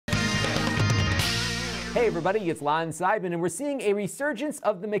Hey everybody, it's Lon.TV, and we're seeing a resurgence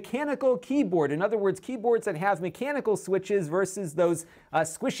of the mechanical keyboard. In other words, keyboards that have mechanical switches versus those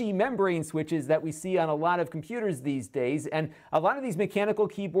squishy membrane switches that we see on a lot of computers these days. And a lot of these mechanical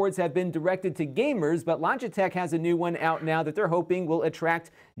keyboards have been directed to gamers, but Logitech has a new one out now that they're hoping will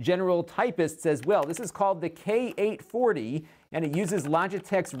attract general typists as well. This is called the K840. And it uses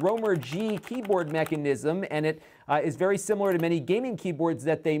Logitech's Romer-G keyboard mechanism, and it is very similar to many gaming keyboards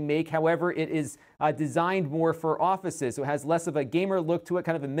that they make. However, it is designed more for offices, so it has less of a gamer look to it,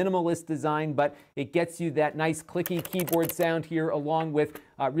 kind of a minimalist design, but it gets you that nice clicky keyboard sound here along with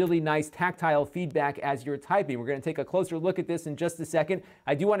really nice tactile feedback as you're typing. We're going to take a closer look at this in just a second.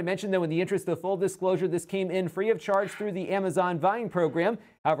 I do want to mention, though, in the interest of full disclosure, this came in free of charge through the Amazon Vine program.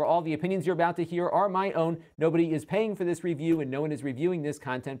 However, all the opinions you're about to hear are my own. Nobody is paying for this review, and no one is reviewing this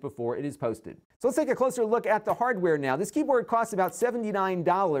content before it is posted. So let's take a closer look at the hardware now. This keyboard costs about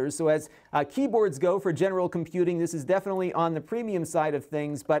 $79, so as keyboards go for general computing, this is definitely on the premium side of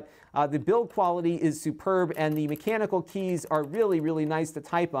things, but the build quality is superb, and the mechanical keys are really, really nice to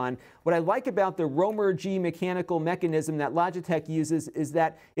type on. What I like about the Romer-G mechanical mechanism that Logitech uses is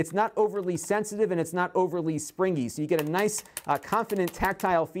that it's not overly sensitive and it's not overly springy, so you get a nice, confident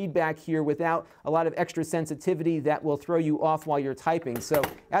tactile feedback here without a lot of extra sensitivity that will throw you off while you're typing. So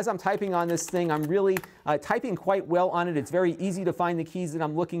as I'm typing on this thing, I'm really typing quite well on it. It's very easy to find the keys that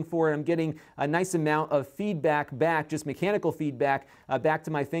I'm looking for, and I'm getting a nice amount of feedback back, just mechanical feedback, back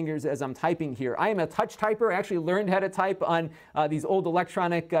to my fingers as I'm typing here. I am a touch typer. I actually learned how to type on these old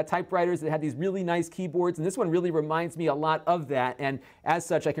electronic typewriters that had these really nice keyboards, and this one really reminds me a lot of that, and as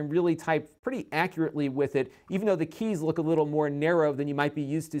such, I can really type pretty accurately with it, even though the keys look a little more narrow than you might be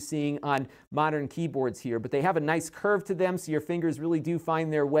used to seeing on modern keyboards here. But they have a nice curve to them, so your fingers really do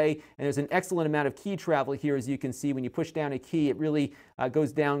find their way, and there's an excellent amount of key travel here. As you can see, when you push down a key, it really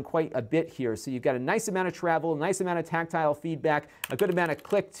goes down quite a bit here. So you've got a nice amount of travel, a nice amount of tactile feedback, a good amount of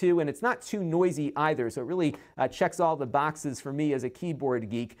click too, and it's not too noisy either, so it really checks all the boxes for me as a keyboard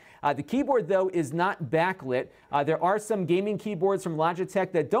geek. The keyboard, though, is not backlit. There are some gaming keyboards from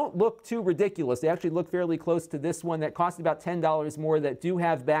Logitech that don't look too ridiculous. They actually look fairly close to this one that costs about $10 more that do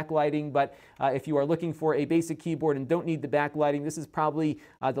have backlighting, but if you are looking for a basic keyboard and don't need the backlighting, this is probably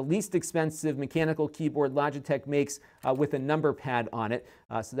the least expensive mechanical keyboard Logitech makes with a number pad on it.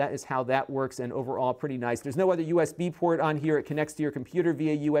 So that is how that works, and overall pretty nice. There's no other USB port on here. It connects to your computer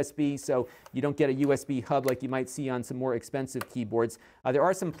via USB, so you don't get a USB hub like you might see on some more expensive keyboards. There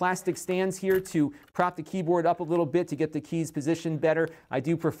are some plastic stands here to prop the keyboard up a little bit to get the keys positioned better. I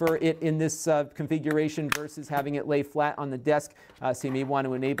do prefer it in this configuration versus having it lay flat on the desk, so you may want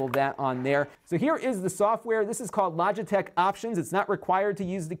to enable that on there. So here is the software. This is called Logitech Options. It's not required to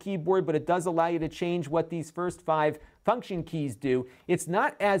use the keyboard, but it does allow you to change what these first 5 function keys do. It's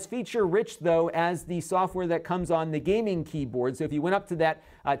not as feature-rich, though, as the software that comes on the gaming keyboard. So if you went up to that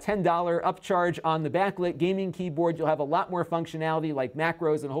 $10 upcharge on the backlit gaming keyboard, you'll have a lot more functionality like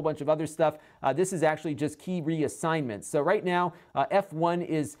macros and a whole bunch of other stuff. This is actually just key reassignment. So right now, F1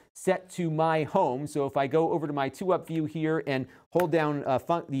 is set to my home. So if I go over to my 2-up view here and hold down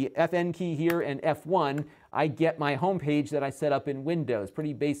the FN key here and F1, I get my home page that I set up in Windows.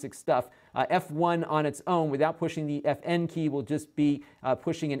 Pretty basic stuff. F1 on its own, without pushing the FN key, will just be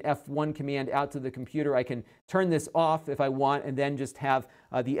pushing an F1 command out to the computer. I can turn this off if I want, and then just have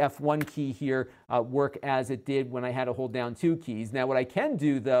the F1 key here work as it did when I had to hold down 2 keys. Now, what I can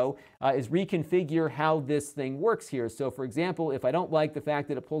do, though, is reconfigure how this thing works here. So, for example, if I don't like the fact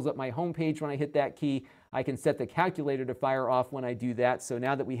that it pulls up my home page when I hit that key, I can set the calculator to fire off when I do that. So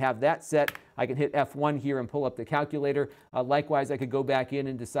now that we have that set, I can hit F1 here and pull up the calculator. Likewise, I could go back in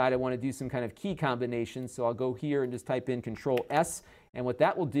and decide I want to do some kind of key combination. So I'll go here and just type in Control-S. And what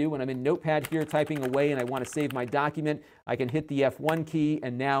that will do, when I'm in Notepad here typing away and I want to save my document, I can hit the F1 key,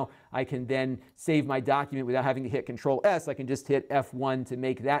 and now I can then save my document without having to hit Control-S. I can just hit F1 to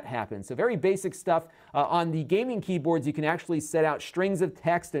make that happen. So very basic stuff. On the gaming keyboards, you can actually set out strings of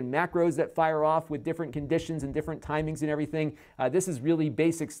text and macros that fire off with different conditions and different timings and everything. This is really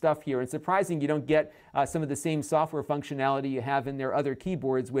basic stuff here. And surprising you don't get some of the same software functionality you have in their other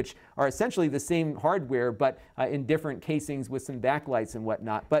keyboards, which are essentially the same hardware, but in different casings with some backlights and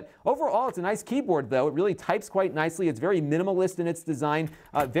whatnot. But overall, it's a nice keyboard, though. It really types quite nicely. It's very minimalist in its design,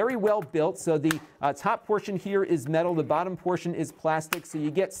 very well built. So the top portion here is metal, the bottom portion is plastic, so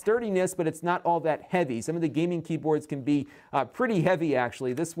you get sturdiness, but it's not all that heavy. Some of the gaming keyboards can be pretty heavy,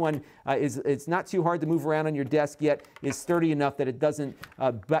 actually. This one it's not too hard to move around on your desk, yet is sturdy enough that it doesn't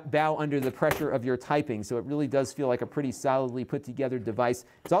bow under the pressure of your typing. So it really does feel like a pretty solidly put together device.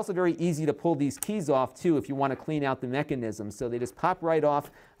 It's also very easy to pull these keys off too if you want to clean out the mechanism. So they just pop right off.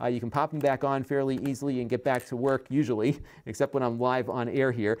 You can pop them back on fairly easily and get back to work usually, except when I'm live on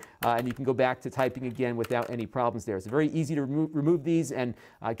air here. And you can go back to typing again without any problems there. It's very easy to remove these and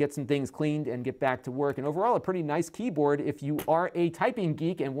get some things cleaned and get back to work. And overall, a pretty nice keyboard if you are a typing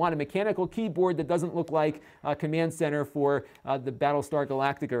geek and want a mechanical keyboard that doesn't look like a command center for the Battlestar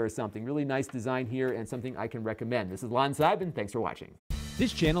Galactica or something. Really nice design here and something I can recommend. This is Lon.TV. Thanks for watching.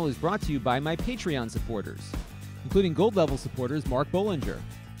 This channel is brought to you by my Patreon supporters, including gold level supporters Mark Bollinger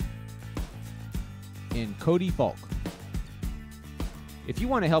and Cody Falk. If you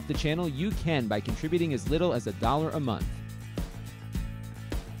want to help the channel, you can by contributing as little as $1 a month.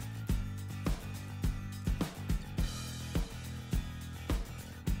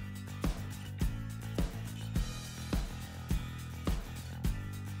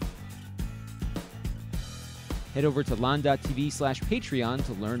 Head over to Lon.TV/Patreon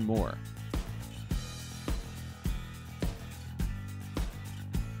to learn more.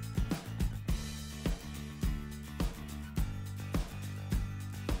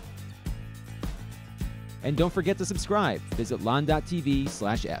 And don't forget to subscribe. Visit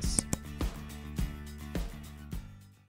Lon.TV/S.